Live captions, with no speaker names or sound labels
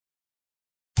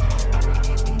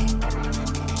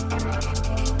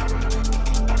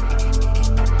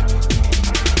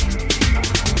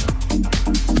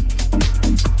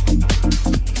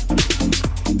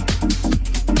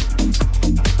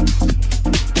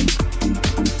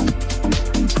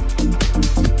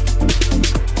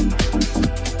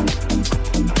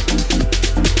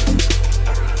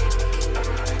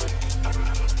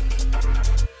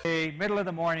of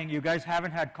the morning. You guys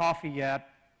haven't had coffee yet,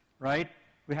 right?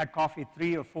 We had coffee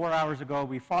 3 or 4 hours ago.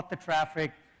 We fought the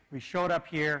traffic. We showed up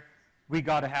here. We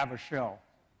got to have a show.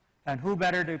 And who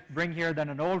better to bring here than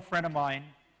an old friend of mine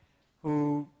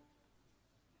who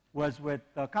was with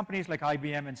companies like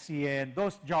IBM and CA, and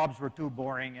those jobs were too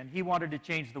boring, and he wanted to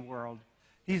change the world.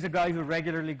 He's a guy who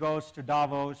regularly goes to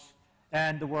Davos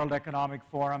and the World Economic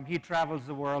Forum. He travels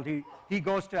the world. He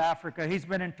goes to Africa. He's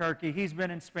been in Turkey. He's been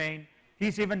in Spain.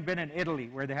 He's even been in Italy,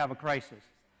 where they have a crisis.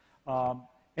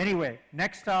 Anyway,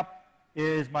 next up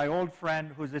is my old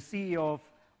friend who's the CEO of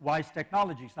Wyse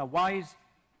Technologies. Now, Wyse,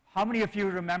 how many of you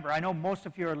remember? I know most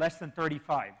of you are less than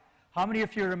 35. How many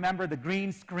of you remember the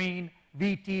green screen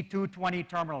VT220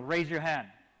 terminal? Raise your hand.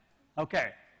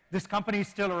 Okay. This company is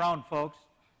still around, folks.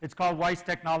 It's called Wyse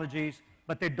Technologies,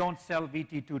 but they don't sell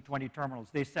VT220 terminals.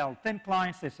 They sell thin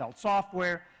clients. They sell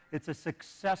software. It's a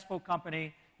successful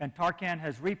company, and Tarkan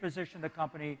has repositioned the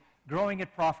company, growing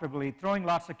it profitably, throwing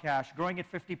lots of cash, growing it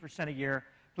 50% a year.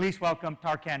 Please welcome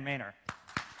Tarkan Maner.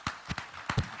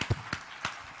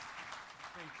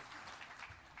 Thank you.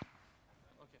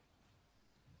 Okay.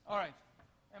 All right.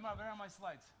 Emma, where are my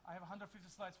slides? I have 150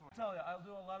 slides for you. I tell you, I'll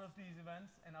do a lot of these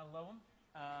events, and I love them.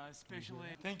 Especially,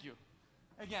 thank you.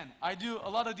 Again, I do a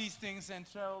lot of these things and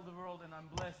travel the world, and I'm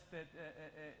blessed that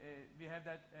we have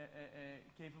that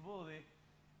capability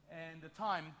and the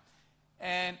time.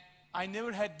 And I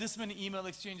never had this many email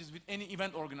exchanges with any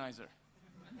event organizer.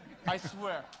 I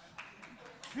swear.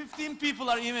 15 people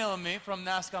are emailing me from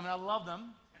NASCAR, and I love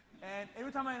them. And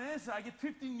every time I answer, I get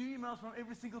 15 new emails from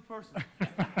every single person.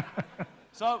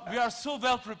 So we are so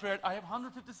well prepared. I have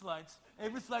 150 slides.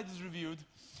 Every slide is reviewed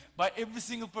by every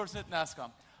single person at NASCAR.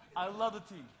 I love the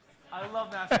team. I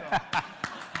love NASCAR.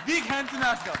 Big hand to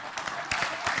NASCAR.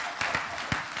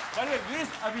 By the way, where is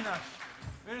Avinash?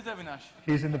 Where is Avinash?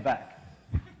 He's in the back.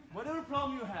 Whatever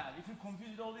problem you have, if you're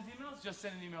confused with all these emails, just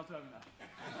send an email to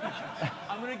Avinash.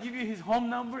 I'm going to give you his home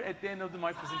number at the end of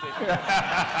my presentation.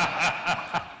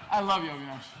 I love you,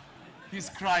 Avinash. He's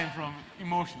crying from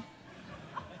emotion.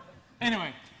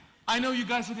 Anyway, I know you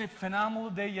guys had a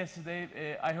phenomenal day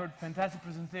yesterday. I heard fantastic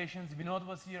presentations. Vinod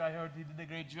was here. I heard he did a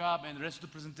great job. And the rest of the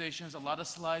presentations, a lot of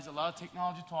slides, a lot of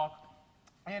technology talk.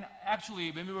 And actually,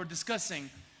 when we were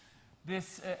discussing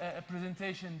this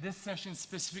presentation, this session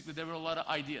specifically, there were a lot of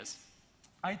ideas.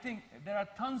 I think there are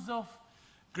tons of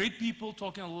great people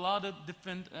talking a lot of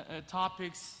different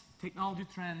topics, technology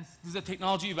trends. This is a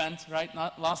technology event, right?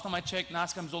 Last time I checked,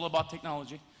 NASCAR is all about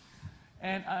technology.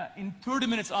 And in 30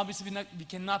 minutes, obviously, we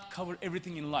cannot cover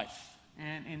everything in life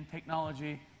and in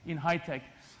technology, in high tech.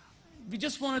 We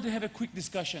just wanted to have a quick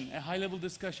discussion, a high-level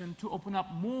discussion, to open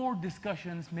up more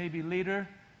discussions maybe later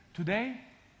today,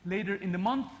 later in the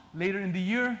month, later in the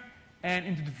year, and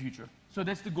into the future. So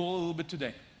that's the goal a little bit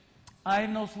today. I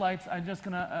have no slides. I'm just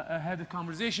going to have a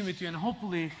conversation with you, and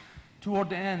hopefully,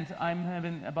 toward the end, I'm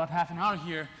having about half an hour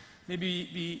here. Maybe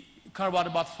we carve out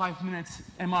about 5 minutes.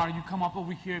 MR, you come up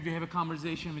over here. We have a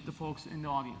conversation with the folks in the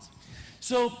audience.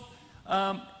 So,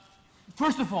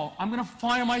 first of all, I'm going to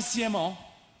fire my CMO.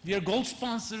 We are gold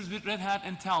sponsors with Red Hat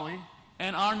and Tally,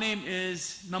 and our name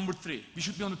is number 3. We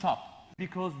should be on the top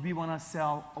because we want to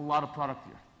sell a lot of product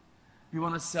here. We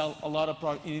want to sell a lot of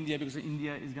product in India because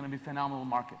India is going to be a phenomenal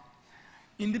market.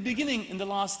 In the beginning, in the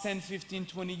last 10, 15,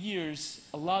 20 years,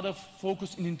 a lot of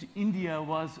focus into India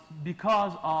was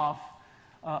because of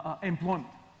employment,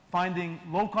 finding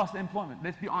low-cost employment.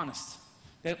 Let's be honest.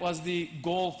 That was the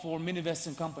goal for many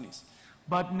Western companies.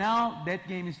 But now that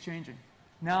game is changing.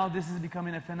 Now this is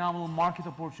becoming a phenomenal market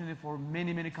opportunity for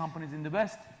many, many companies in the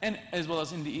West, and as well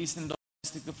as in the East and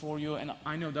domestic for you. And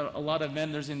I know there are a lot of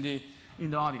vendors in the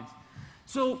audience.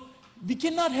 So we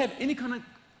cannot have any kind of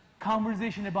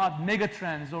conversation about mega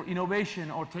trends or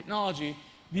innovation or technology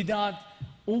without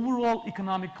overall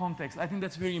economic context. I think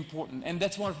that's very important. And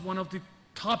that's one of the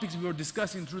topics we were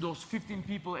discussing through those 15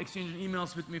 people exchanging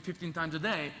emails with me 15 times a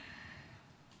day.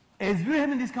 As we're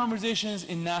having these conversations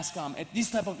in NASCAR, at these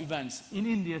type of events, in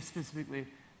India specifically,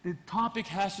 the topic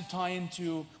has to tie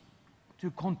into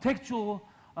contextual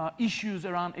issues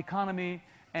around economy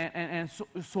and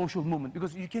social movement,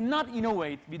 because you cannot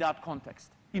innovate without context.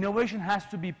 Innovation has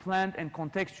to be planned and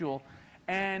contextual,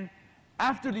 and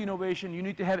after the innovation, you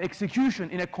need to have execution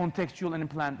in a contextual and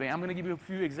planned way. I'm going to give you a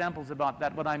few examples about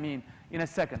that, what I mean, in a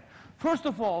second. First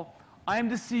of all, I am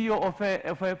the CEO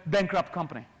of a bankrupt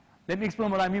company. Let me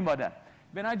explain what I mean by that.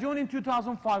 When I joined in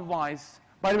 2005 Wyse,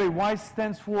 by the way, Wyse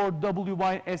stands for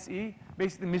W-Y-S-E,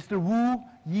 basically Mr. Wu,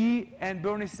 Yi, and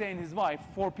Bernie Say and his wife,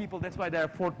 4 people, that's why there are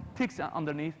 4 ticks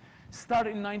underneath,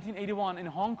 started in 1981 in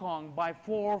Hong Kong by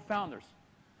 4 founders,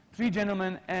 3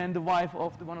 gentlemen and the wife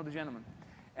of one of the gentlemen.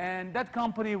 And that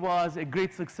company was a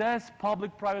great success,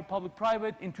 public, private, public,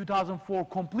 private. In 2004,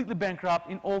 completely bankrupt.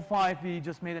 In 2005, we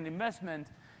just made an investment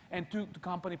and took the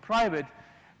company private.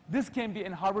 This can be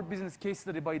a Harvard Business case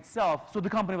study by itself. So the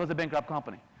company was a bankrupt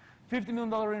company. $50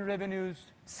 million in revenues,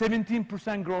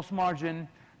 17% gross margin,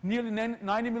 nearly $90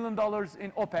 million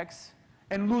in OPEX,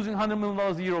 and losing $100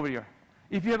 million year over year.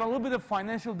 If you have a little bit of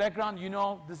financial background, you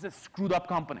know this is a screwed up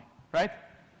company, right?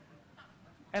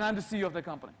 And I'm the CEO of the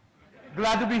company.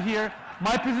 Glad to be here.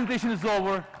 My presentation is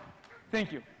over.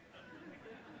 Thank you.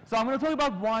 So I'm going to talk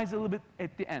about Wyse a little bit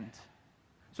at the end.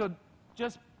 So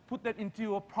just put that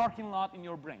into a parking lot in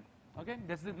your brain. Okay?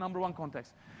 That's the number one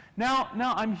context. Now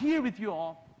I'm here with you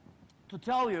all to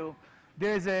tell you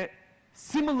there's a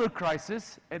similar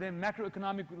crisis at a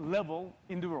macroeconomic level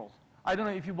in the world. I don't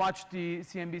know if you watched the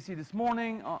CNBC this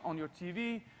morning on your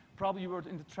TV. Probably you were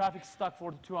in the traffic stuck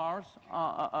for 2 hours.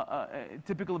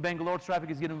 Typical Bangalore traffic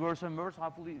is getting worse and worse.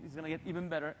 Hopefully it's going to get even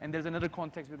better. And there's another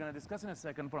context we're going to discuss in a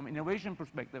second from an innovation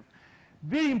perspective.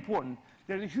 Very important.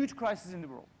 There's a huge crisis in the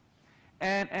world.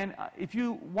 And if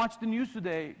you watch the news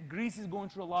today, Greece is going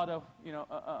through a lot of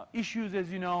issues, as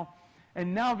you know.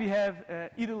 And now we have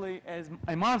Italy, as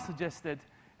Aymar suggested,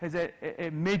 has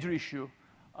a major issue.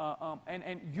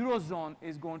 And Eurozone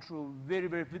is going through a very,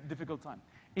 very difficult time.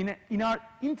 In our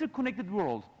interconnected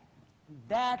world,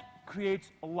 that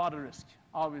creates a lot of risk,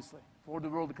 obviously, for the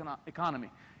world economy.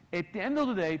 At the end of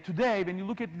the day, today, when you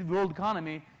look at the world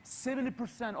economy,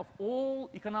 70% of all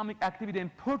economic activity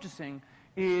and purchasing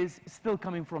is still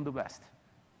coming from the West,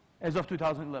 as of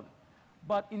 2011.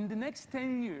 But in the next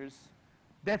 10 years,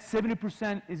 that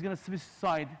 70% is going to switch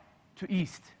side to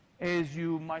East. As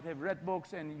you might have read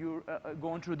books and you're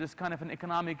going through this kind of an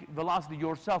economic velocity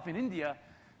yourself in India,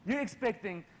 you're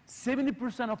expecting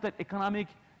 70% of that economic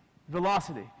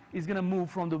velocity is going to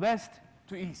move from the West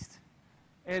to East,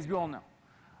 as we all know.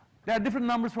 There are different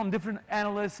numbers from different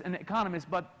analysts and economists,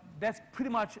 but that's pretty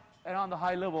much around the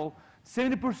high level.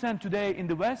 70% today in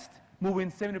the West,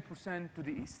 moving 70% to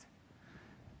the East.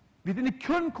 Within the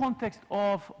current context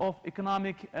of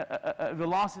economic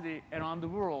velocity around the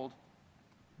world,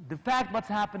 the fact what's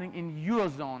happening in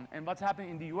Eurozone and what's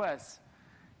happening in the US,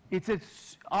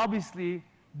 it's obviously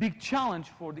big challenge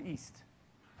for the East,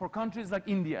 for countries like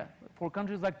India, for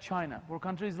countries like China, for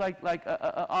countries like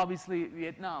obviously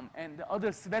Vietnam, and the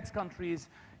other SWET countries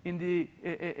in the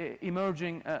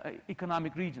emerging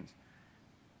economic regions.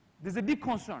 There's a big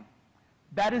concern.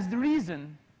 That is the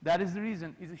reason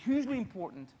it's hugely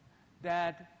important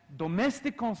that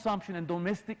domestic consumption and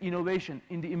domestic innovation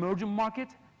in the emerging market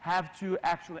have to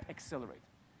actually accelerate.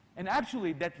 And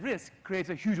actually, that risk creates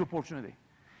a huge opportunity.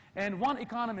 And one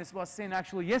economist was saying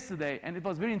actually yesterday, and it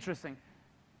was very interesting,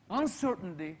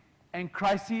 uncertainty and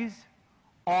crises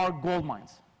are gold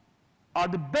mines, are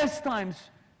the best times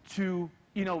to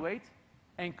innovate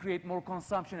and create more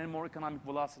consumption and more economic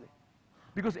velocity.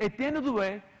 Because at the end of the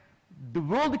day, the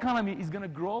world economy is going to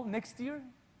grow next year,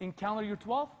 in calendar year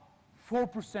 12,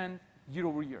 4% year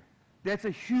over year. That's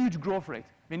a huge growth rate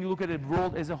when you look at the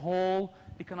world as a whole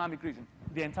economic region,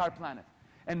 the entire planet.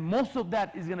 And most of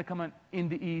that is going to come in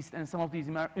the East and some of these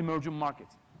emerging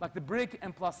markets, like the BRIC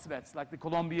and plus SWETs, like the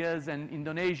Colombias and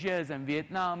Indonesias and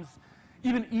Vietnams,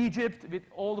 even Egypt with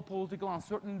all the political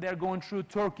uncertainty they're going through,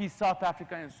 Turkey, South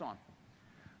Africa, and so on.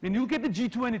 When you look at the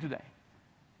G20 today,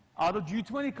 out of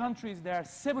G20 countries, there are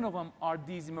 7 of them are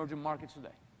these emerging markets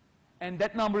today. And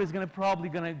that number is probably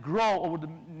going to grow over the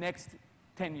next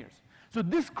 10 years. So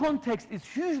this context is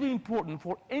hugely important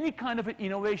for any kind of an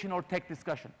innovation or tech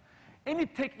discussion. Any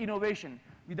tech innovation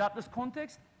without this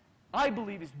context, I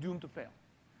believe, is doomed to fail.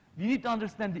 We need to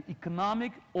understand the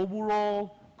economic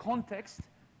overall context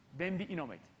when we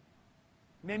innovate.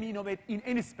 When we innovate in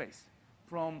any space,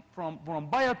 from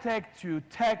biotech to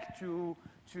tech to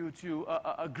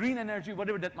green energy,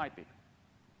 whatever that might be.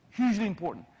 Hugely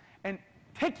important. And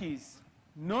techies,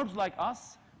 nerds like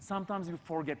us, sometimes we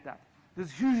forget that. This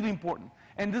is hugely important.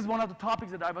 And this is one of the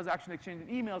topics that I was actually exchanging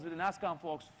emails with the NASCOM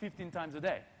folks 15 times a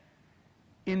day.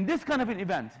 In this kind of an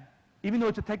event, even though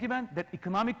it's a tech event, that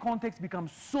economic context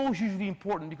becomes so hugely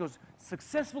important because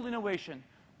successful innovation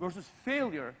versus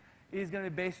failure is going to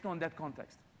be based on that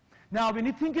context. Now, when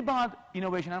you think about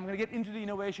innovation, I'm going to get into the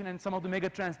innovation and some of the mega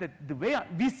trends that the way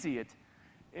we see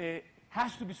it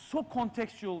has to be so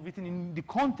contextual within the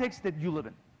context that you live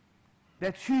in.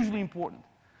 That's hugely important.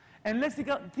 And let's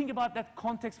think about that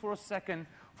context for a second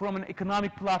from an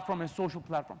economic platform and social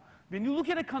platform. When you look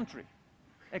at a country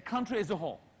as a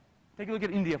whole, take a look at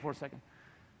India for a second.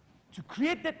 To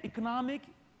create that economic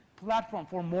platform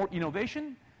for more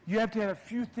innovation, you have to have a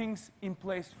few things in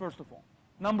place first of all.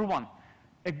 Number one,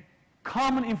 a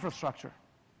common infrastructure.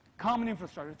 common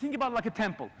infrastructure. Think about it like a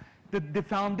temple. The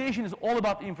foundation is all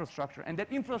about infrastructure, and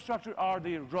that infrastructure are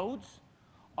the roads,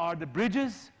 are the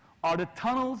bridges, are the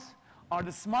tunnels, are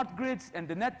the smart grids and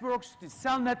the networks, the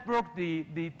cell network, the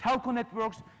telco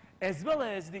networks, as well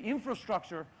as the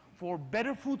infrastructure for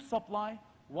better food supply,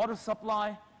 water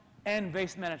supply, and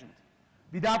waste management.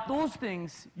 Without those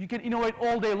things, you can innovate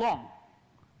all day long.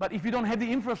 But if you don't have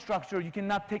the infrastructure, you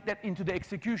cannot take that into the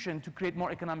execution to create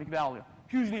more economic value.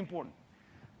 Hugely important.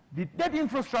 With that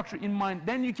infrastructure in mind,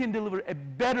 then you can deliver a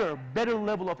better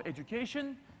level of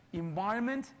education,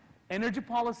 environment, energy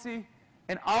policy,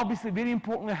 and obviously, very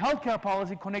importantly, healthcare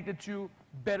policy connected to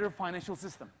better financial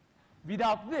system.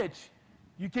 Without which,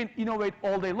 you can innovate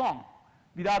all day long.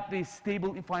 Without the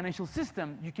stable financial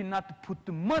system, you cannot put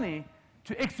the money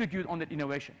to execute on that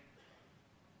innovation.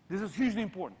 This is hugely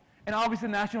important. And obviously,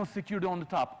 national security on the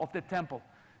top of the temple.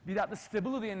 Without the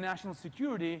stability in national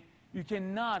security, you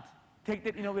cannot take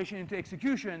that innovation into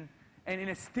execution, and in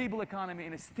a stable economy,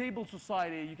 in a stable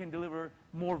society, you can deliver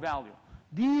more value.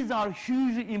 These are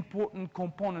hugely important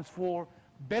components for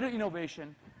better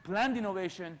innovation, planned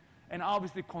innovation, and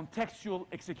obviously contextual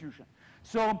execution.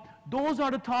 So those are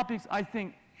the topics I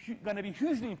think going to be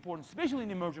hugely important, especially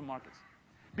in emerging markets.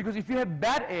 Because if you have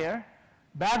bad air,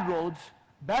 bad roads,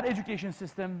 bad education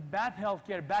system, bad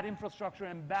healthcare, bad infrastructure,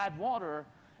 and bad water,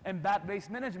 and bad waste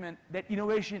management, that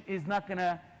innovation is not going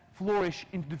to flourish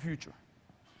into the future.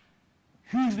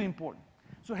 Hugely important.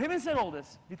 So having said all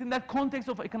this, within that context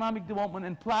of economic development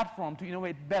and platform to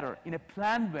innovate better in a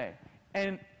planned way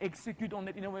and execute on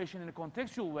that innovation in a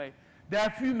contextual way, there are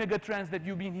a few mega trends that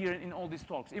you've been hearing in all these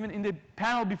talks. Even in the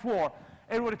panel before,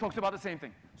 everybody talks about the same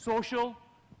thing. Social,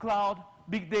 cloud,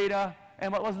 big data,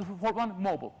 and what was the fourth one?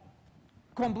 Mobile.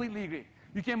 Completely agree.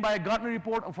 You can buy a Gartner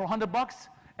report for $100,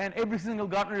 and every single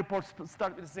Gartner report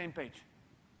starts with the same page.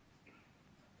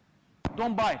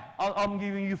 Don't buy it. I'm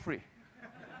giving you free.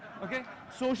 Okay?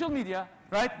 Social media,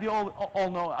 right? We all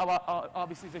know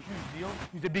obviously it's a huge deal.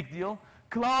 It's a big deal.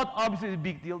 Cloud obviously is a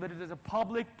big deal. That is a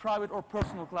public, private, or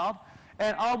personal cloud.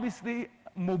 And obviously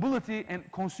mobility and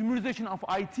consumerization of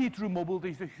IT through mobility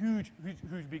is a huge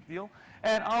big deal.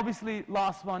 And obviously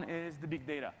last one is the big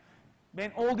data.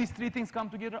 When all these three things come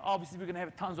together, obviously we're going to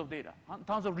have tons of data,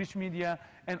 tons of rich media,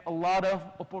 and a lot of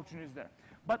opportunities there.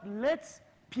 But let's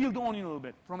peel the onion a little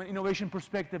bit from an innovation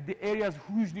perspective. The area is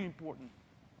hugely important.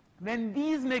 When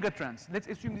these megatrends, let's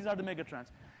assume these are the megatrends,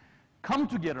 come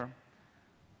together,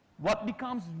 what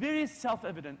becomes very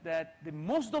self-evident that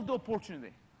most of the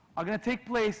opportunity are going to take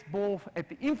place both at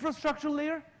the infrastructure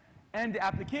layer and the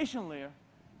application layer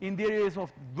in the areas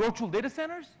of virtual data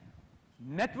centers,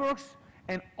 networks,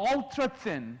 and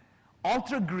ultra-thin,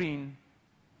 ultra-green,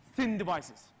 thin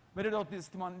devices. Whether these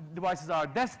devices are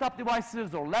desktop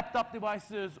devices or laptop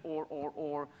devices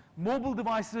or mobile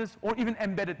devices or even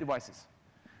embedded devices.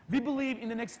 We believe in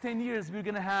the next 10 years we're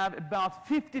going to have about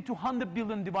 50 to 100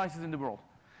 billion devices in the world.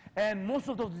 And most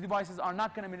of those devices are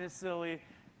not going to be necessarily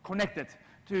connected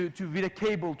with a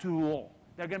cable to a wall.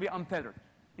 They're going to be untethered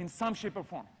in some shape or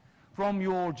form. From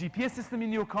your GPS system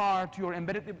in your car to your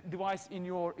embedded device in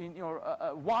your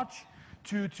watch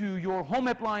to your home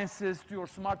appliances to your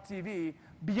smart TV,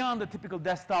 beyond the typical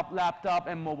desktop, laptop,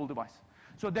 and mobile device.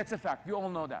 So that's a fact. We all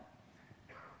know that.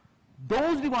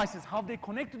 Those devices, how they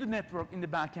connect to the network in the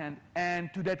back end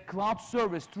and to that cloud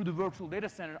service through the virtual data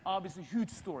center, obviously a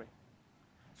huge story.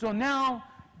 So now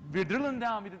we're drilling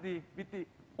down with the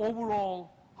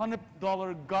overall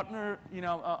 $100 Gartner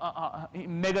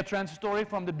mega trend story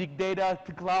from the big data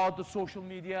to cloud to social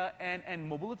media and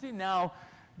mobility. Now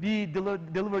we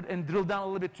delivered and drilled down a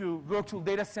little bit to virtual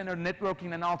data center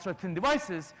networking and ultra-thin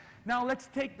devices. Now let's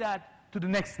take that to the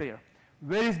next layer.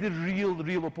 Where is the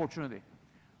real opportunity?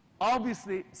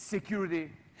 Obviously,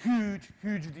 security,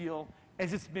 huge deal,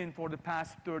 as it's been for the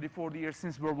past 30, 40 years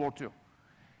since World War II.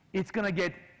 It's going to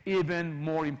get even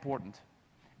more important.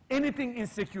 Anything in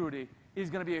security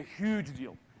is going to be a huge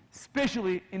deal,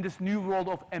 especially in this new world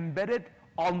of embedded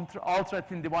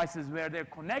ultra-thin devices where they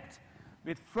connect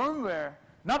with firmware,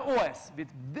 not OS, with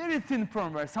very thin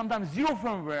firmware, sometimes zero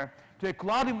firmware, to a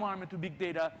cloud environment, to big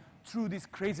data, through these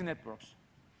crazy networks.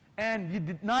 And you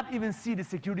did not even see the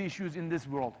security issues in this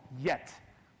world yet.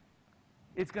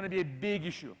 It's going to be a big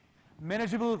issue.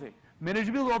 Manageability.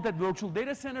 Manageability of that virtual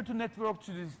data center to network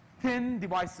to these thin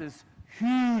devices,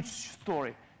 huge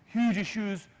story, huge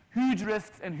issues, huge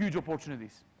risks, and huge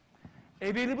opportunities.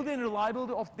 Availability and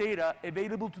reliability of data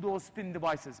available to those thin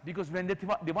devices, because when the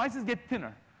devices get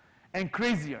thinner and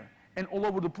crazier and all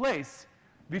over the place,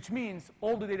 which means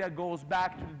all the data goes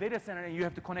back to the data center and you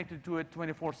have to connect it to it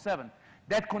 24/7.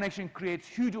 That connection creates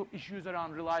huge issues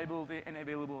around reliability and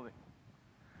availability.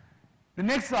 The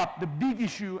next up, the big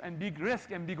issue and big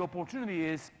risk and big opportunity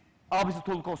is obviously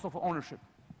total cost of ownership.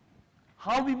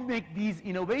 How we make these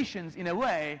innovations in a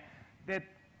way that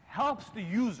helps the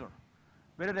user,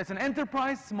 whether that's an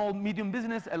enterprise, small, medium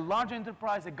business, a large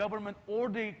enterprise, a government, or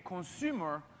the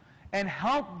consumer, and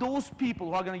help those people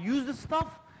who are going to use the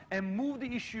stuff and move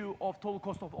the issue of total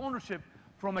cost of ownership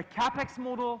from a CapEx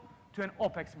model to an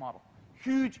OpEx model.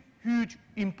 Huge, huge,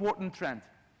 important trend.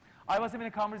 I was having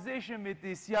a conversation with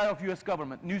the CIO of US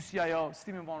government, new CIO,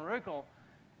 Steven Van Reukel,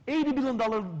 $80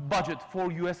 billion budget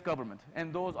for US government.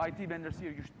 And those IT vendors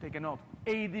here, you should take a note.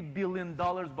 $80 billion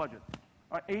budget.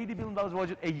 $80 billion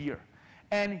budget a year.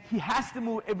 And he has to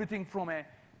move everything from a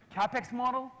CapEx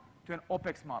model to an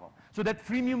OpEx model. So that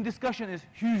freemium discussion is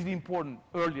hugely important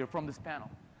earlier from this panel.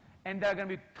 And there are going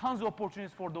to be tons of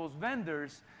opportunities for those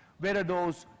vendors, whether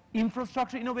those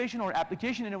infrastructure innovation or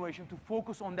application innovation, to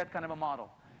focus on that kind of a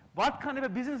model. What kind of a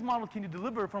business model can you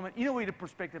deliver from an innovative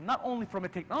perspective, not only from a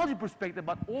technology perspective,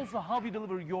 but also how you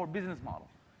deliver your business model?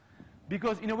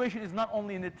 Because innovation is not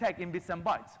only in the tech, in bits and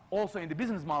bytes, also in the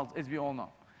business models, as we all know.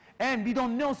 And we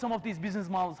don't know some of these business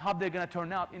models, how they're going to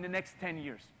turn out in the next 10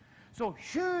 years. So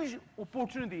huge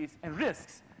opportunities and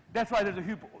risks. That's why there's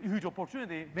a huge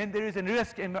opportunity. When there is a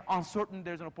risk and uncertain,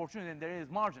 there's an opportunity and there is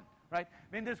margin, right?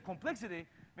 When there's complexity,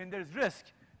 when there's risk,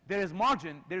 there is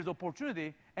margin, there is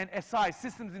opportunity, and SI,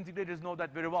 systems integrators, know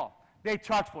that very well. They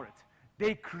charge for it.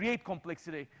 They create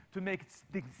complexity to make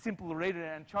it simple, rated,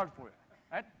 and charge for it,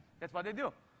 right? That's what they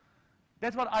do.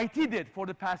 That's what IT did for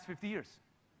the past 50 years.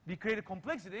 We created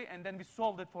complexity, and then we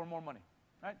solved it for more money,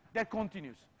 right? That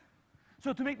continues.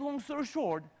 So to make long story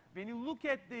short, when you look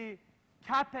at the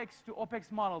CapEx to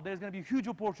OpEx model, there's going to be a huge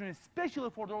opportunity,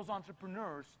 especially for those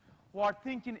entrepreneurs who are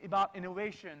thinking about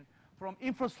innovation from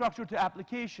infrastructure to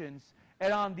applications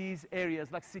around these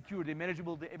areas like security,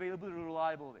 manageability, availability,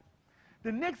 reliability.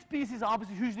 The next piece is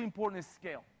obviously hugely important, is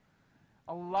scale.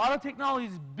 A lot of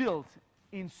technologies built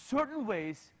in certain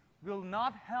ways will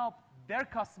not help their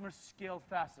customers scale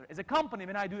faster. As a company,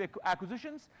 when I do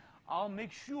acquisitions, I'll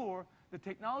make sure the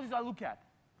technologies I look at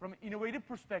from an innovative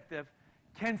perspective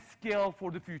can scale for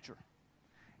the future.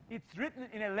 It's written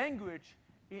in a language,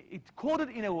 it's coded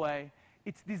in a way,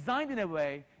 it's designed in a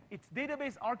way, it's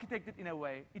database architected in a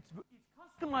way, it's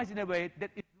customized in a way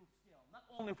that it will scale, not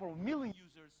only for 1 million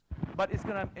users, but it's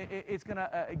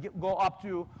gonna go up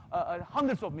to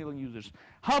hundreds of million users.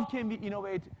 How can we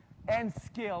innovate and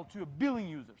scale to 1 billion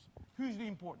users? Hugely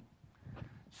important.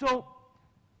 So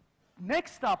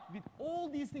next up, with all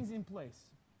these things in place,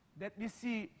 that we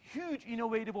see huge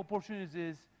innovative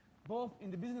opportunities both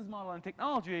in the business model and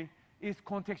technology, is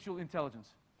contextual intelligence.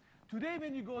 Today,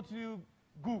 when you go to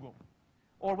Google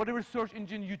or whatever search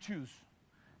engine you choose,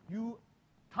 you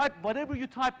type whatever you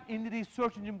type into the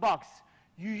search engine box,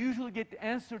 you usually get the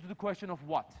answer to the question of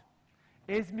what.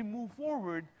 As we move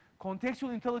forward,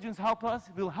 contextual intelligence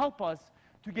will help us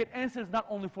to get answers not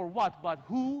only for what, but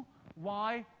who,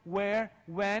 why, where,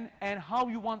 when, and how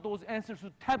you want those answers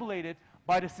to tabulated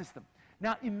by the system.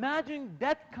 Now imagine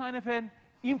that kind of an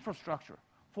infrastructure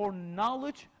for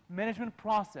knowledge management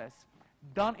process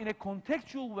done in a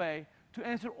contextual way to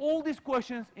answer all these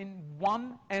questions in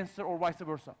one answer or vice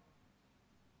versa.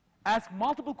 Ask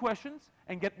multiple questions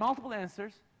and get multiple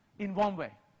answers in one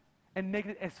way and make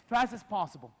it as fast as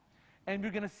possible. And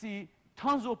we're going to see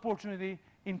tons of opportunity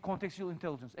in contextual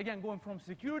intelligence. Again, going from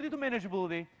security to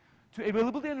manageability, to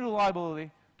availability and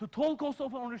reliability, to total cost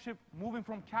of ownership, moving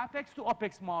from CapEx to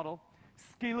OpEx model,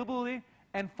 scalability,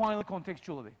 and finally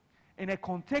contextuality. In a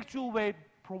contextual way,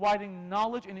 providing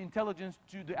knowledge and intelligence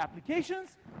to the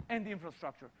applications and the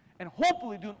infrastructure. And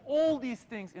hopefully doing all these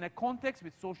things in a context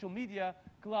with social media,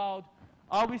 cloud,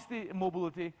 obviously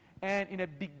mobility, and in a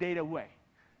big data way.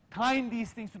 Tying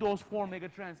these things to those 4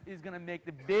 megatrends is going to make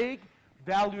the big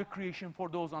value creation for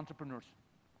those entrepreneurs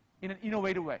in an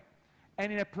innovative way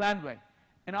and in a planned way.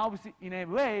 And obviously in a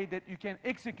way that you can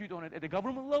execute on it at the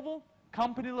government level,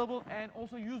 company level, and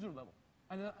also user level,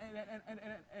 and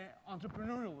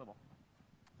entrepreneurial level.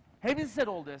 Having said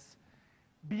all this,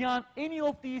 beyond any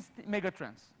of these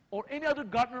megatrends or any other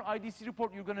Gartner IDC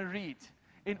report you're going to read,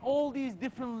 in all these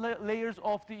different layers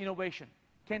of the innovation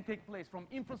can take place from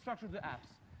infrastructure to apps,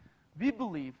 we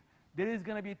believe there is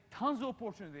going to be tons of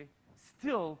opportunity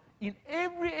still in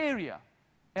every area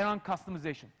around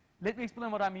customization. Let me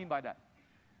explain what I mean by that.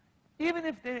 Even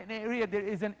if in an area there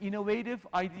is an innovative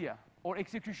idea or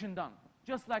execution done,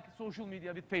 just like social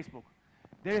media with Facebook,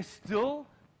 there is still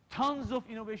tons of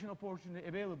innovation opportunity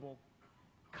available,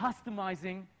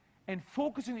 customizing and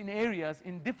focusing in areas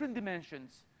in different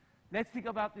dimensions. Let's think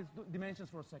about these dimensions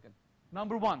for a second.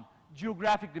 Number one,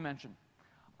 geographic dimension.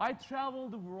 I travel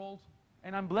the world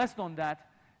and I'm blessed on that,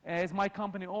 as my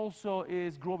company also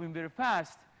is growing very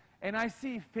fast. And I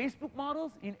see Facebook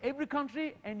models in every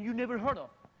country and you never heard of.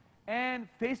 And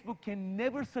Facebook can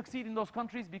never succeed in those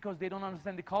countries because they don't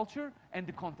understand the culture and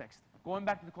the context. Going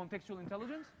back to the contextual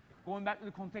intelligence, going back to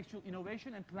the contextual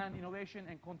innovation and planned innovation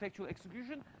and contextual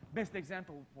execution, best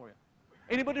example for you.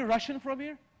 Anybody Russian from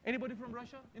here? Anybody from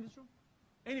Russia in this room?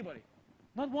 Anybody?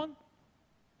 Not one?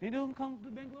 They don't come to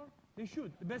Bangalore? They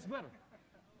should. The best better.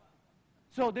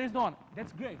 So there's no one.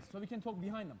 That's great. So we can talk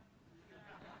behind them.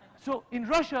 So in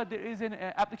Russia, there is an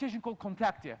application called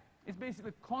Kontaktia. It's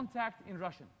basically contact in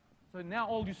Russian. So now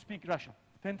all you speak Russian.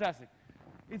 Fantastic.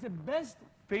 It's the best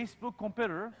Facebook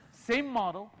competitor, same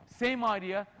model, same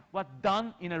idea, but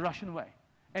done in a Russian way.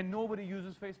 And nobody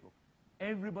uses Facebook.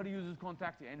 Everybody uses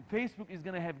Kontaktia. And Facebook is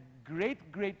going to have great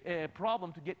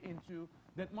problem to get into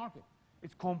that market.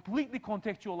 It's completely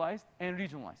contextualized and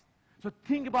regionalized. So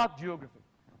think about geography.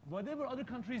 Whatever other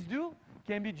countries do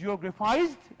can be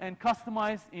geographized and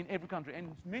customized in every country.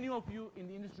 And many of you in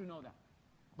the industry know that.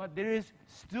 But there is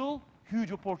still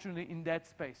huge opportunity in that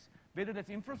space. Whether that's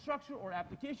infrastructure or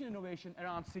application innovation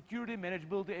around security,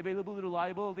 manageability, availability,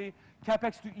 reliability,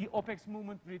 CapEx to OpEx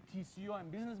movement with TCO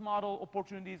and business model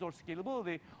opportunities or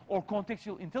scalability, or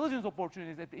contextual intelligence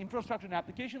opportunities at the infrastructure and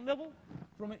application level.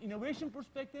 From an innovation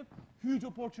perspective, huge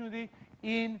opportunity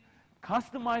in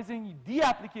customizing the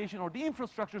application or the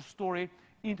infrastructure story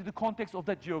into the context of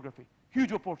that geography.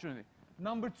 Huge opportunity.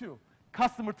 Number two,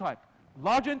 customer type.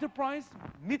 Large enterprise,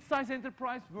 mid-sized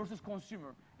enterprise versus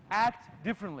consumer. Act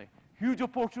differently. Huge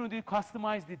opportunity to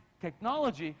customize the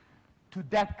technology to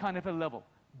that kind of a level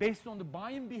based on the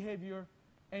buying behavior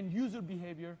and user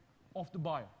behavior of the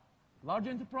buyer. Large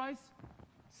enterprise,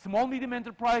 small medium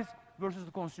enterprise versus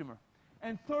the consumer.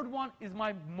 And third one is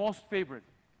my most favorite,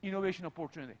 innovation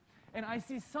opportunity. And I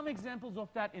see some examples of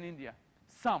that in India.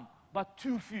 Some, but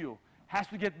too few. Has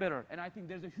to get better. And I think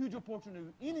there's a huge opportunity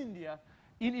in India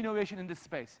in innovation in this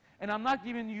space. And I'm not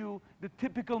giving you the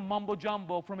typical mumbo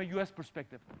jumbo from a US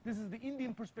perspective. This is the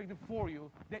Indian perspective for you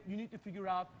that you need to figure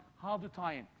out how to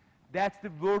tie in. That's the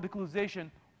verticalization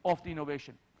of the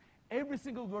innovation. Every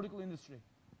single vertical industry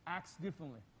acts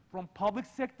differently, from public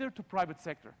sector to private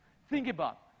sector. Think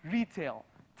about retail,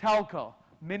 telco,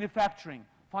 manufacturing,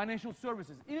 financial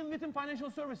services. Even within financial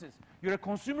services, you're a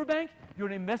consumer bank, you're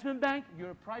an investment bank,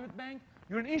 you're a private bank,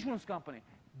 you're an insurance company.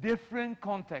 Different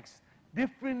contexts.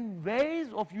 Different ways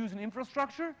of using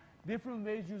infrastructure, different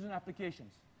ways using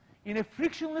applications. In a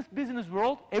frictionless business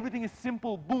world, everything is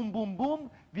simple, boom, boom, boom.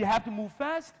 We have to move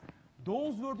fast.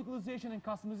 Those verticalization and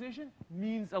customization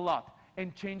means a lot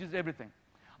and changes everything.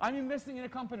 I'm investing in a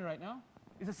company right now.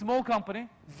 It's a small company,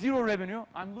 zero revenue.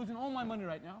 I'm losing all my money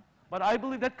right now. But I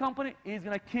believe that company is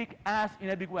going to kick ass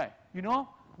in a big way. You know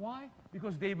why?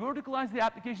 Because they verticalize the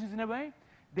applications in a way.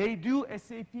 They do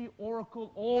SAP, Oracle,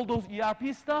 all those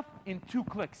ERP stuff in 2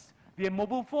 clicks. Via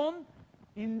mobile phone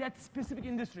in that specific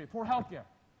industry for healthcare.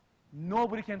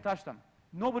 Nobody can touch them.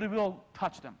 Nobody will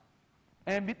touch them.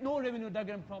 And with no revenue, they're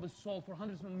going to probably solve for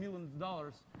hundreds of millions of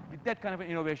dollars with that kind of an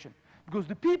innovation. Because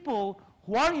the people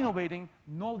who are innovating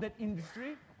know that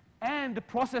industry and the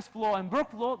process flow and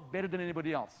workflow better than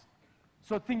anybody else.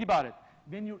 So think about it.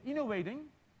 When you're innovating,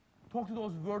 talk to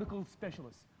those vertical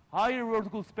specialists. Hire a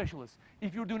vertical specialist.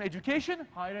 If you're doing education,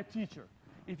 hire a teacher.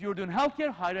 If you're doing healthcare,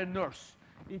 hire a nurse.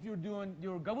 If you're doing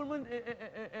your government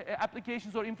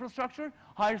applications or infrastructure,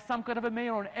 hire some kind of a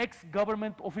mayor or an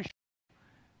ex-government official.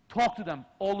 Talk to them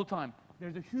all the time.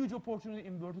 There's a huge opportunity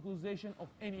in verticalization of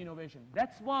any innovation.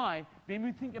 That's why when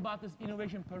we think about this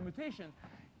innovation permutation,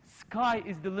 sky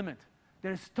is the limit.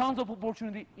 There's tons of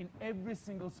opportunity in every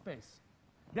single space.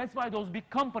 That's why those big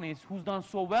companies who's done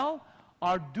so well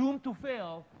are doomed to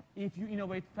fail if you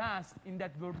innovate fast in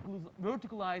that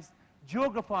verticalized,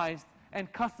 geographized,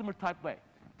 and customer type way.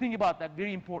 Think about that,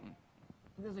 very important.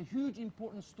 There's a huge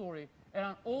important story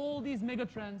around all these mega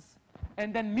trends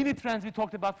and then mini trends we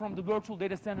talked about, from the virtual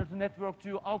data center to network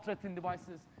to ultra-thin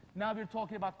devices. Now we're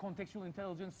talking about contextual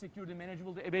intelligence, security,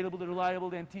 manageability, availability,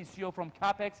 reliability, and TCO from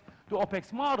CapEx to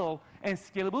OpEx model, and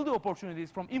scalability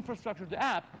opportunities from infrastructure to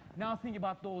app. Now think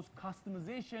about those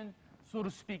customization, so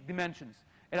to speak, dimensions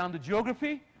around the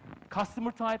geography,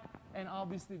 customer type, and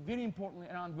obviously, very importantly,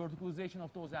 around verticalization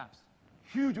of those apps.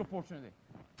 Huge opportunity,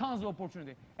 tons of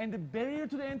opportunity. And the barrier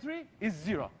to the entry is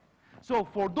zero. So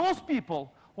for those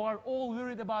people who are all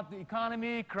worried about the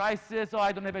economy, crisis, or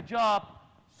I don't have a job,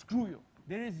 screw you.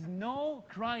 There is no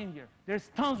crying here. There's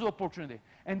tons of opportunity.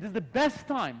 And this is the best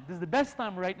time. This is the best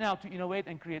time right now to innovate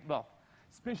and create wealth,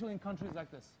 especially in countries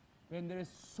like this, when there is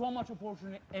so much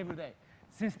opportunity every day.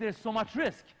 Since there's so much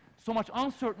risk, so much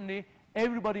uncertainty,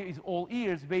 everybody is all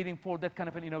ears waiting for that kind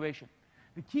of an innovation.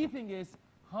 The key thing is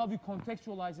how we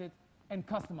contextualize it and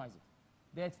customize it.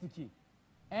 That's the key.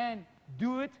 And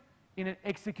do it in an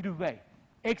executive way.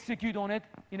 Execute on it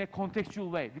in a contextual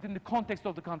way, within the context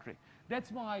of the country.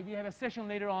 That's why we have a session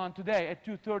later on today at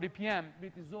 2:30 p.m.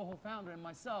 with the Zoho founder and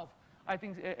myself. I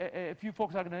think a few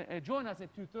folks are going to join us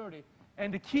at 2:30.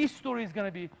 And the key story is going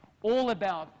to be all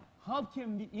about how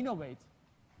can we innovate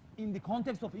in the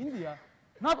context of India,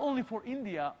 not only for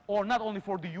India or not only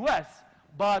for the US,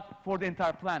 but for the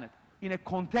entire planet, in a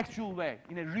contextual way,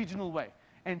 in a regional way,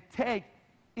 and take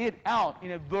it out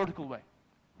in a vertical way,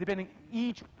 depending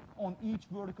on each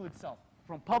vertical itself,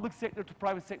 from public sector to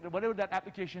private sector, whatever that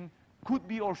application could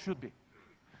be or should be.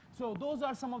 So those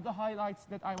are some of the highlights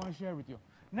that I want to share with you.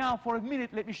 Now, for a minute,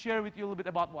 let me share with you a little bit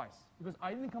about Wyse, because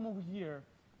I didn't come over here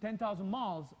 10,000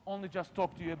 miles only just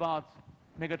talk to you about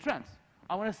mega trends.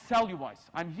 I want to sell you Wyse.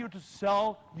 I'm here to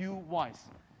sell you Wyse.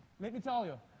 Let me tell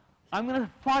you, I'm going to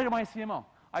fire my CMO.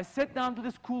 I sat down to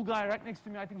this cool guy right next to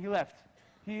me. I think he left.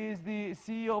 He is the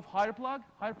CEO of HirePlug,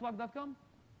 hireplug.com.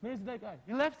 Where is that guy?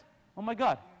 He left? Oh my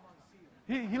God.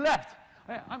 He left.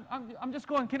 I'm just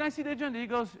going, can I see the agenda? He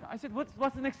goes, I said,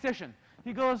 what's the next session?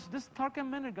 He goes, this Tarkan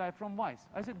Maner guy from Wyse.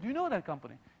 I said, do you know that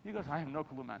company? He goes, I have no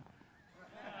clue, man.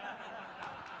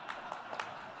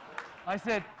 I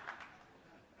said,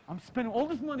 I'm spending all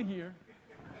this money here.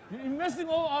 You're investing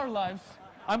all our lives.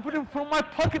 I'm putting from my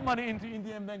pocket money into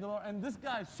India and Bangalore, and this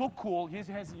guy is so cool. He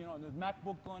has, you know, the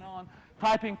MacBook going on,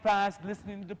 typing fast,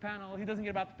 listening to the panel. He doesn't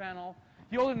get about the panel.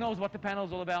 He only knows what the panel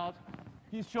is all about.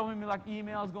 He's showing me like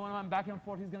emails going on back and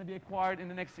forth. He's going to be acquired in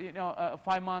the next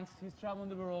 5 months. He's traveling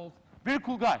the world. Very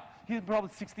cool guy. He's probably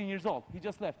 16 years old. He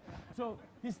just left. So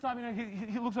he's typing,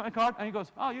 he looks at my card and he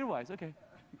goes, oh, you're Wyse, okay.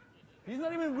 He's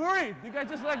not even worried. The guy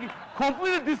just like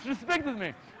completely disrespected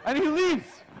me. And he leaves.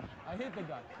 I hate that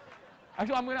guy.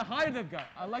 Actually, I'm going to hire that guy.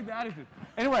 I like the attitude.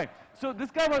 Anyway, so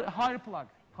this guy was HirePlug,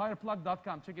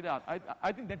 hireplug.com. Check it out.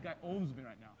 I think that guy owes me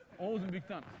right now. Owes me big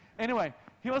time. Anyway,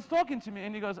 he was talking to me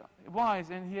and he goes,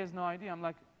 Wyse, and he has no idea. I'm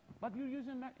like, but you're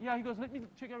using Mac? Yeah, he goes, let me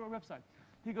check out your website.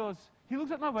 He goes, he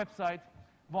looks at my website,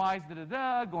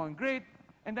 Wyse, going great.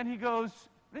 And then he goes,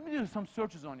 let me do some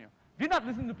searches on you. We're not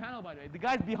listening to the panel, by the way. The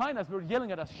guys behind us were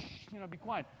yelling at us, shh, you know, be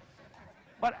quiet.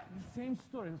 But the same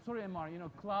story, sorry, MR, you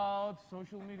know, cloud,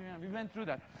 social media, we went through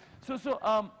that. So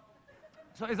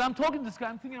as I'm talking to this guy,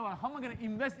 I'm thinking about how am I going to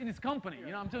invest in his company?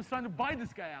 You know, I'm just trying to buy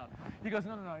this guy out. He goes,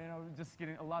 no, you know, we're just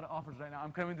getting a lot of offers right now.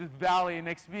 I'm coming to this valley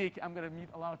next week. I'm going to meet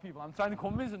a lot of people. I'm trying to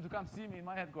convince him to come see me in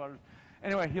my headquarters.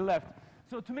 Anyway, he left.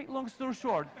 So to make long story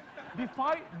short,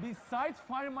 besides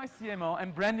firing my CMO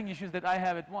and branding issues that I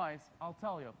have at Wyse, I'll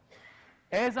tell you,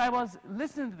 as I was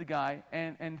listening to the guy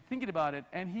and thinking about it,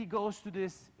 and he goes to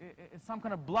this, some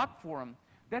kind of blog forum,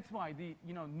 that's why the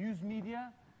news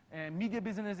media, media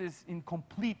business is in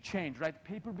complete change, right?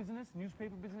 Paper business,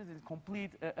 newspaper business is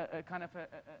complete kind of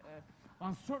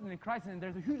uncertainty, crisis, and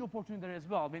there's a huge opportunity there as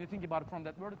well when you think about it from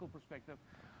that vertical perspective.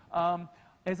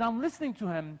 As I'm listening to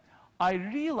him, I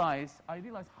realize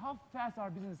how fast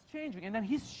our business is changing. And then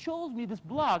he shows me this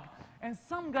blog, and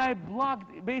some guy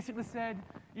blogged, basically said,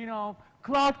 you know,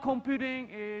 cloud computing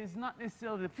is not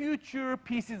necessarily the future,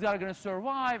 PCs are going to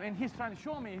survive, and he's trying to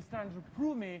show me, he's trying to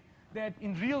prove me that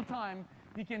in real time,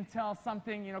 he can tell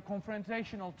something, you know,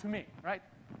 confrontational to me, right?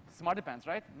 Smarty pants,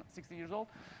 right? 60 years old.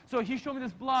 So he showed me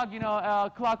this blog, you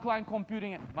know, cloud client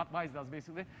computing, what Wyse does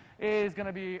basically, is going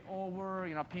to be over,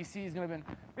 you know, PC is going to be,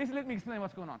 basically let me explain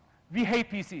what's going on. We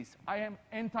hate PCs. I am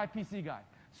anti-PC guy.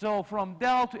 So from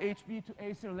Dell to HP to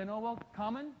Acer, Lenovo,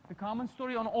 the common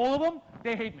story on all of them,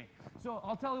 they hate me. So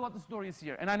I'll tell you what the story is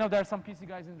here. And I know there are some PC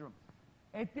guys in the room.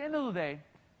 At the end of the day,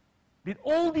 with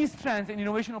all these trends and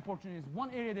innovation opportunities, one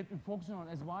area that we're focusing on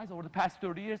as Wyse over the past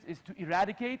 30 years is to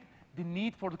eradicate the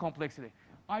need for the complexity.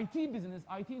 IT business,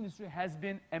 IT industry has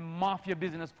been a mafia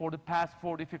business for the past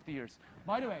 40, 50 years.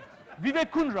 By the way,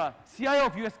 Vivek Kundra, CIO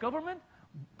of US government,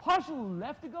 partially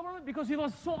left the government because he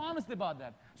was so honest about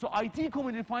that. So IT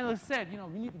community finally said, you know,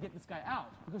 we need to get this guy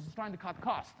out because he's trying to cut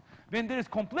costs. When there is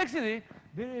complexity,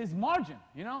 there is margin,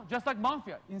 you know, just like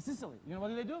mafia in Sicily. You know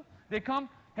what do? They come,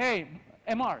 hey,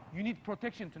 MR, you need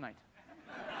protection tonight.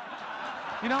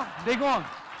 You know, they go on.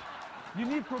 You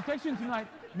need protection tonight.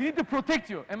 We need to protect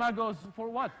you. MR goes, for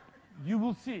what? You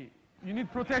will see. You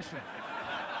need protection.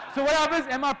 So what happens?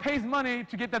 MR pays money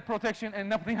to get that protection and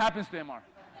nothing happens to MR.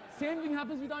 Same thing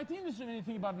happens with IT industry when you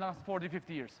think about the last 40,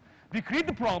 50 years. We create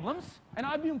the problems, and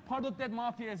I've been part of that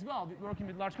mafia as well, working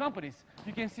with large companies.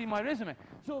 You can see my resume.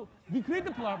 So we create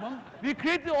the problem, we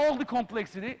create all the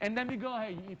complexity, and then we go,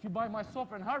 hey, if you buy my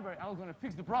software and hardware, I'm going to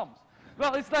fix the problems.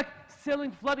 Well, it's like selling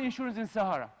flood insurance in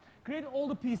Sahara. created all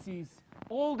the PCs,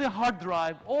 all the hard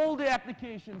drive, all the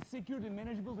applications, security,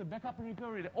 manageability, backup and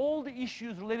recovery, all the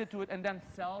issues related to it, and then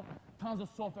sell tons of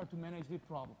software to manage the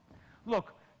problem.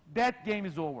 Look, that game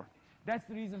is over. That's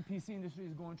the reason PC industry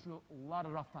is going through a lot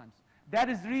of rough times. That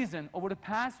is the reason over the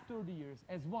past 30 years,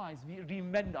 as Wyse, we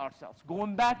reinvented ourselves,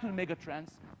 going back to the mega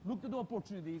trends, looked at the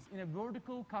opportunities in a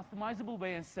vertical, customizable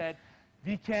way and said,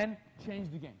 we can change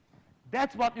the game.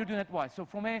 That's what we're doing at Wyse. So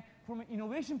from an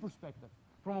innovation perspective,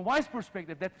 from a Wyse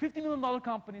perspective, that $50 million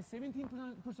company,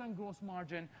 17% gross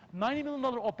margin, $90 million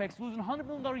OPEX, losing $100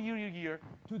 million year.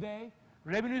 Today,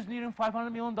 revenues nearing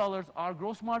 $500 million. Our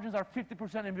gross margins are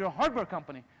 50%, and we're a hardware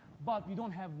company. But we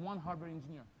don't have one hardware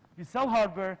engineer. We sell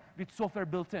hardware with software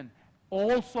built in.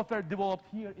 All software developed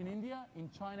here in India, in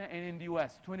China, and in the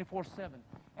US, 24/7.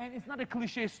 And it's not a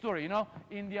cliche story, you know,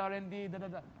 India R&D,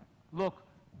 da-da-da. Look,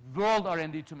 world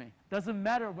R&D to me. Doesn't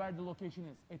matter where the location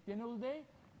is. At the end of the day,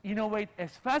 innovate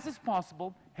as fast as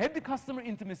possible, have the customer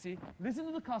intimacy, listen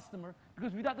to the customer,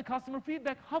 because without the customer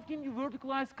feedback, how can you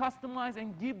verticalize, customize,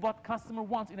 and give what customer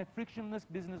wants in a frictionless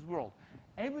business world?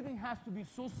 Everything has to be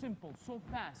so simple, so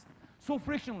fast, so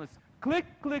frictionless. Click,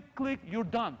 click, click, you're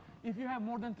done. If you have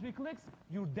more than 3 clicks,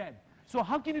 you're dead. So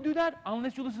how can you do that?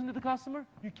 Unless you listen to the customer,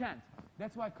 you can't.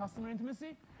 That's why customer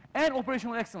intimacy and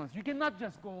operational excellence. You cannot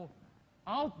just go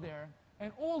out there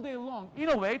and all day long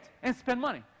innovate and spend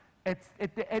money. At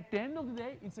the end of the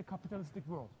day, it's a capitalistic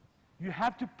world. You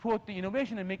have to put the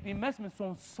innovation and make the investments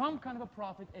on some kind of a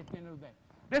profit at the end of the day.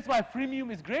 That's why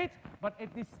freemium is great, but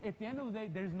at the end of the day,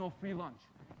 there is no free lunch.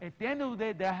 At the end of the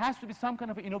day, there has to be some kind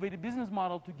of an innovative business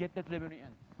model to get that revenue in.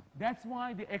 That's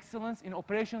why the excellence in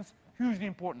operations hugely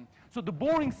important. So the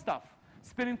boring stuff,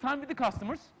 spending time with the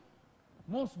customers,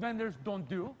 most vendors don't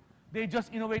do. They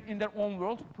just innovate in their own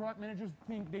world. Product managers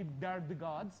think they're the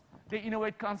gods. They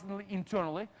innovate constantly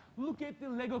internally. Look at the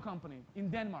Lego company in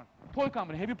Denmark, toy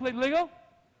company. Have you played Lego?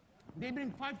 They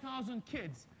bring 5,000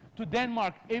 kids to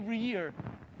Denmark every year,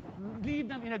 leave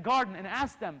them in a garden and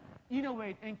ask them,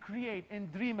 innovate and create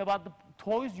and dream about the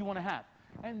toys you want to have.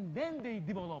 And then they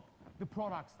develop the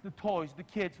products, the toys the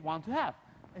kids want to have.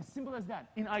 As simple as that.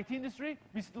 In IT industry,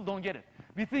 we still don't get it.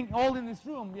 We think all in this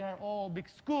room, we are all big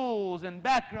schools and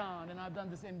background, and I've done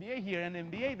this MBA here and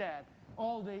MBA that,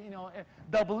 all the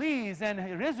double E's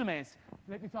and resumes.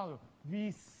 Let me tell you,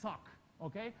 we suck,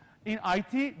 okay? In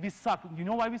IT, we suck. You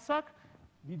know why we suck?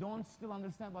 We don't still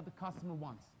understand what the customer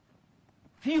wants.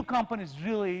 Few companies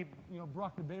really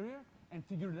broke the barrier and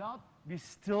figured it out. We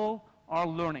still are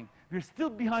learning. We're still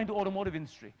behind the automotive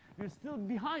industry. We're still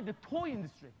behind the toy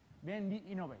industry when we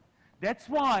innovate. That's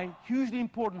why hugely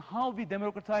important how we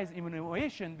democratize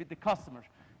innovation with the customers.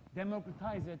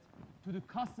 Democratize it to the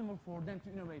customer for them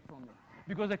to innovate from it.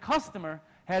 Because the customer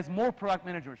has more product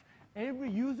managers.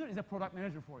 Every user is a product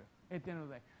manager for you at the end of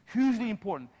the day. Hugely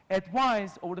important. At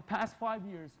Wyse, over the past 5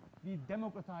 years, we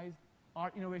democratized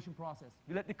our innovation process.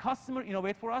 We let the customer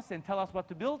innovate for us and tell us what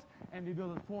to build, and we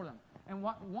build it for them. And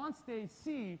once they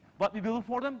see what we build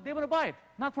for them, they want to buy it.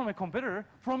 Not from a competitor,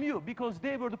 from you, because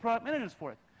they were the product managers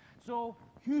for it. So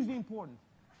hugely important.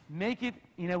 Make it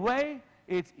in a way,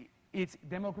 it's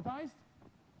democratized,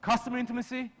 customer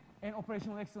intimacy, and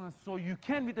operational excellence, so you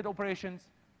can, with that operations,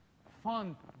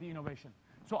 fund the innovation.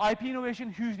 So IP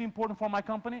innovation, hugely important for my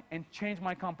company, and change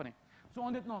my company. So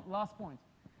on that note, last point.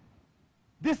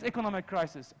 This economic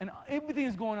crisis, and everything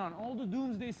is going on, all the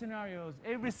doomsday scenarios,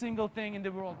 every single thing in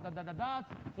the world,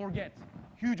 forget.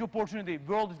 Huge opportunity.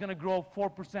 World is going to grow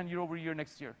 4% year over year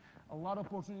next year. A lot of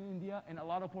opportunity in India, and a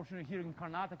lot of opportunity here in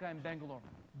Karnataka and Bangalore.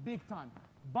 Big time.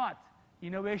 But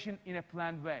innovation in a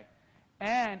planned way.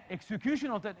 And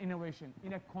execution of that innovation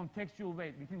in a contextual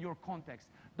way, within your context.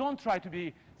 Don't try to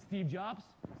be Steve Jobs.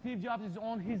 Steve Jobs is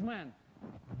on his man.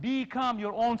 Become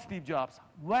your own Steve Jobs.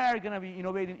 We're going to be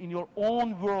innovating in your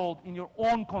own world, in your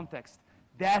own context.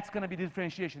 That's going to be the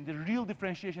differentiation, the real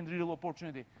differentiation, the real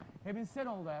opportunity. Having said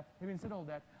all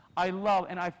that, I love,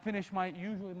 and I finish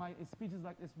usually my speeches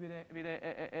like this with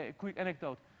a quick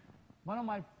anecdote. One of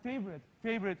my favorite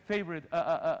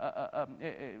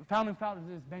founding fathers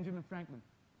is Benjamin Franklin.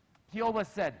 He always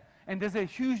said, and this is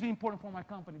hugely important for my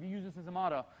company, we use this as a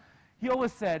motto. He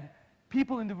always said,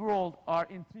 people in the world are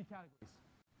in 3 categories,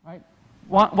 right?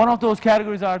 One of those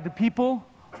categories are the people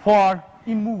who are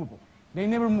immovable. They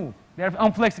never move. They're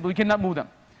inflexible. You cannot move them.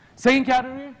 Second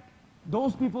category,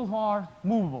 those people who are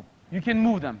movable. You can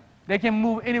move them. They can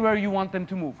move anywhere you want them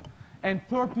to move. And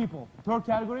third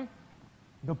category,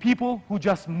 the people who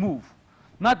just move.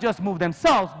 Not just move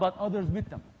themselves, but others with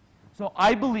them. So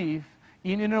I believe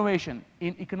in innovation,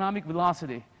 in economic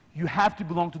velocity, you have to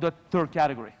belong to that third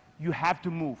category. You have to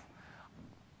move.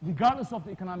 regardless of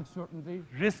the economic certainty,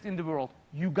 risk in the world,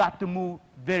 you got to move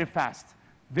very fast,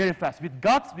 with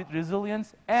guts, with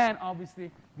resilience, and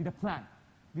obviously with a plan,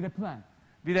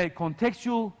 with a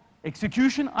contextual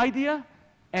execution idea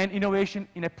and innovation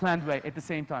in a planned way at the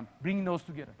same time, bringing those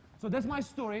together. So that's my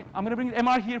story. I'm going to bring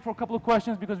MR here for a couple of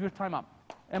questions because we're time up.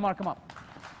 MR, come up.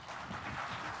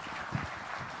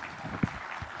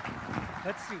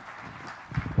 Let's see.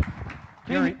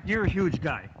 You're a huge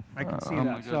guy. I can see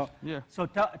that. So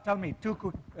tell me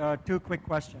two quick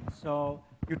questions. So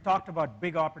you talked about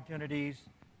big opportunities.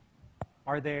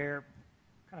 Are there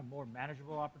kind of more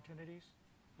manageable opportunities?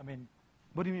 I mean,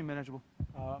 what do you mean manageable?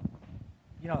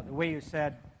 You know, the way you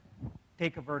said,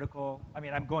 take a vertical. I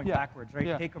mean, I'm going backwards,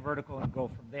 right? Take a vertical and go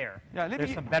from there. Yeah,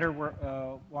 there's some better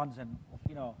ones and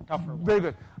tougher ones. Very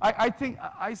good. I think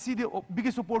I see the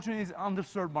biggest opportunity is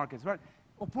underserved markets, right?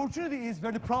 Opportunity is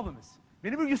where the problem is.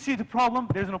 Whenever you see the problem,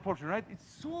 there's an opportunity, right?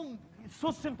 It's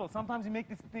so simple. Sometimes we make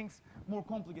these things more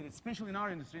complicated, especially in our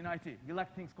industry, in IT. We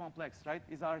like things complex, right?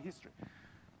 It's our history.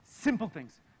 Simple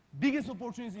things. Biggest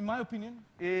opportunities, in my opinion,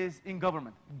 is in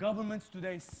government. Governments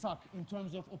today suck in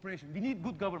terms of operation. We need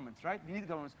good governments, right? We need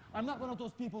governments. I'm not one of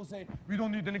those people who say, we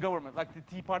don't need any government, like the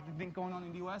Tea Party thing going on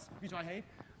in the US, which I hate.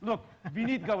 Look, we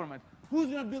need government. Who's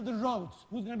going to build the roads?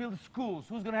 Who's going to build the schools?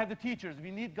 Who's going to have the teachers?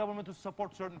 We need government to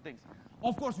support certain things.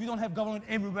 Of course, we don't have government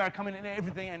everywhere coming in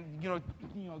everything and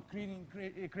creating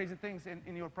crazy things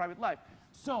in your private life.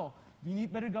 So we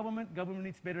need better government. Government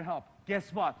needs better help.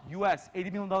 Guess what? US,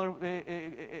 $80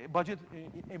 million budget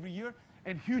every year,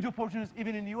 and huge opportunities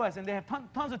even in the US, and they have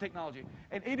tons of technology.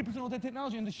 And 80% of the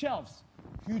technology in the shelves.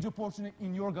 Huge opportunity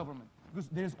in your government. Because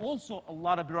there's also a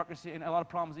lot of bureaucracy and a lot of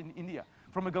problems in India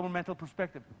from a governmental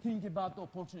perspective. Think about the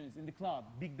opportunities in the cloud,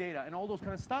 big data, and all those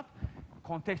kind of stuff.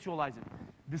 Contextualize it.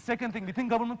 The second thing, within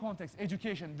government context,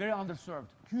 education, very underserved.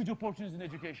 Huge opportunities in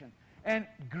education. And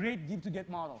great give to get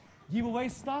model. Give away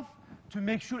stuff to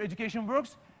make sure education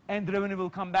works, and the revenue will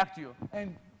come back to you.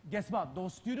 And guess what?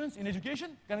 Those students in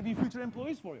education going to be future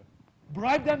employees for you.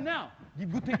 Bribe them now.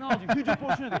 Give good technology, huge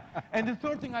opportunity. And the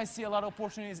third thing I see a lot of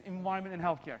opportunities is environment and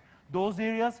healthcare. Those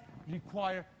areas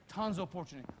require tons of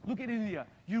opportunity. Look at India.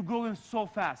 You're growing so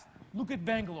fast. Look at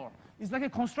Bangalore. It's like a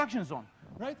construction zone,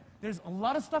 right? There's a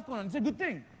lot of stuff going on. It's a good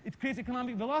thing. It creates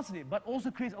economic velocity, but also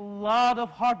creates a lot of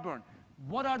heartburn.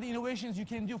 What are the innovations you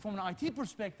can do from an IT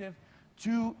perspective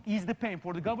to ease the pain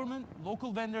for the government,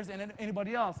 local vendors, and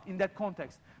anybody else in that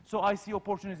context? So I see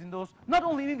opportunities in those, not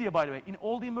only in India, by the way, in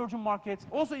all the emerging markets,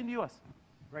 also in the US.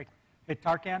 Great. Hey,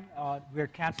 Tarkan, we're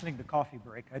canceling the coffee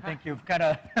break. I think you've kind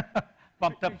of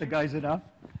bumped up the guys enough.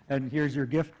 And here's your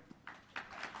gift.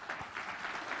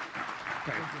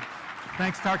 Okay.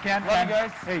 Thanks, Tarkan. Love you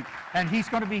guys. Hey, and he's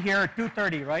going to be here at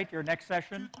 2:30, right? Your next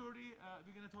session? 2:30,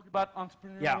 we're going to talk about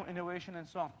entrepreneurial innovation and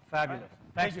so on. Fabulous.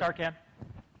 Right. Thanks, Tarkan.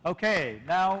 Okay,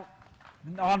 now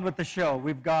on with the show.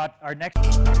 We've got our next...